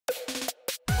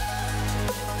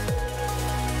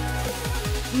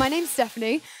My name's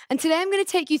Stephanie, and today I'm going to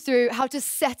take you through how to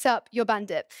set up your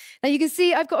Bandit. Now you can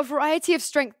see I've got a variety of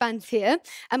strength bands here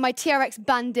and my TRX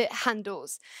Bandit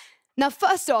handles. Now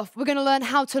first off, we're going to learn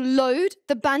how to load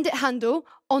the Bandit handle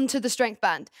onto the strength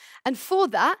band. And for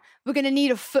that, we're going to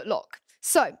need a footlock.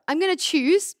 So I'm going to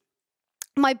choose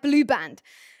my blue band.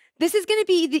 This is going to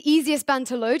be the easiest band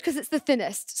to load because it's the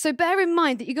thinnest. So bear in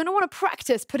mind that you're going to want to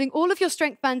practice putting all of your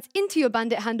strength bands into your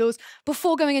Bandit handles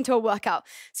before going into a workout.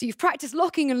 So you've practiced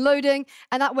locking and loading,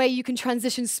 and that way you can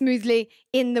transition smoothly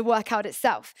in the workout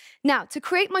itself. Now, to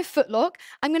create my footlock,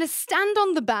 I'm going to stand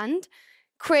on the band,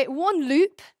 create one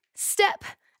loop, step,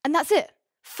 and that's it.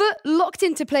 Foot locked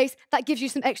into place, that gives you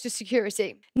some extra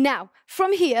security. Now,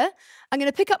 from here, I'm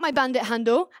going to pick up my Bandit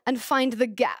handle and find the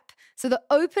gap. So the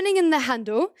opening in the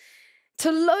handle.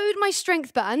 To load my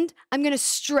strength band, I'm going to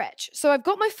stretch. So I've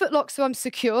got my foot locked so I'm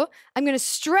secure. I'm going to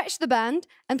stretch the band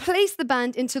and place the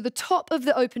band into the top of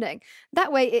the opening.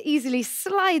 That way it easily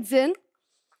slides in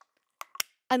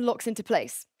and locks into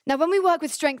place. Now, when we work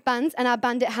with strength bands and our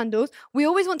Bandit handles, we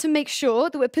always want to make sure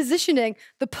that we're positioning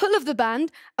the pull of the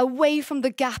band away from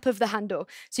the gap of the handle.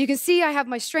 So you can see I have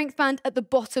my strength band at the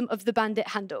bottom of the Bandit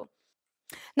handle.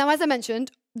 Now, as I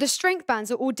mentioned, the strength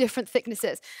bands are all different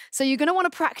thicknesses. So you're going to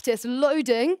want to practice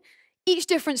loading each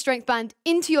different strength band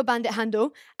into your Bandit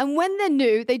handle. And when they're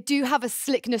new, they do have a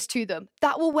slickness to them.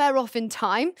 That will wear off in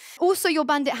time. Also, your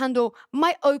Bandit handle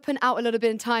might open out a little bit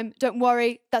in time. Don't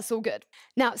worry, that's all good.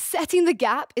 Now, setting the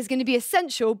gap is going to be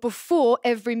essential before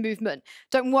every movement.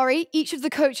 Don't worry, each of the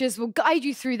coaches will guide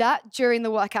you through that during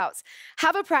the workouts.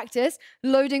 Have a practice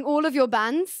loading all of your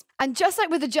bands. And just like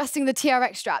with adjusting the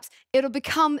TRX straps, it'll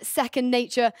become second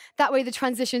nature. That way the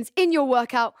transitions in your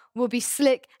workout will be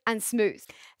slick and smooth.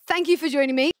 Thank you for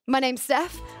joining me. My name's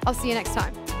Steph. I'll see you next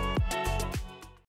time.